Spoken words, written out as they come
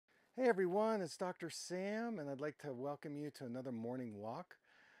Hey everyone, it's Dr. Sam, and I'd like to welcome you to another morning walk.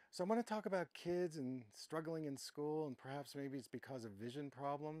 So, I'm going to talk about kids and struggling in school, and perhaps maybe it's because of vision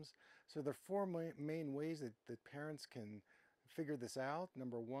problems. So, there are four main ways that parents can figure this out.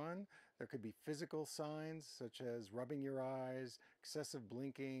 Number one, there could be physical signs such as rubbing your eyes, excessive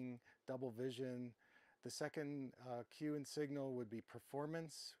blinking, double vision. The second cue and signal would be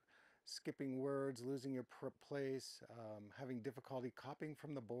performance, skipping words, losing your place, having difficulty copying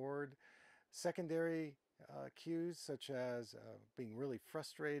from the board. Secondary cues such as being really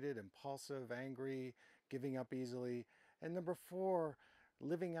frustrated, impulsive, angry, giving up easily. And number four,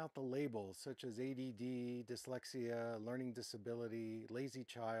 living out the labels such as ADD, dyslexia, learning disability, lazy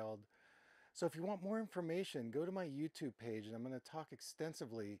child. So if you want more information, go to my YouTube page and I'm going to talk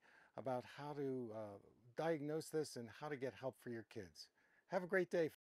extensively about how to diagnose this and how to get help for your kids. Have a great day.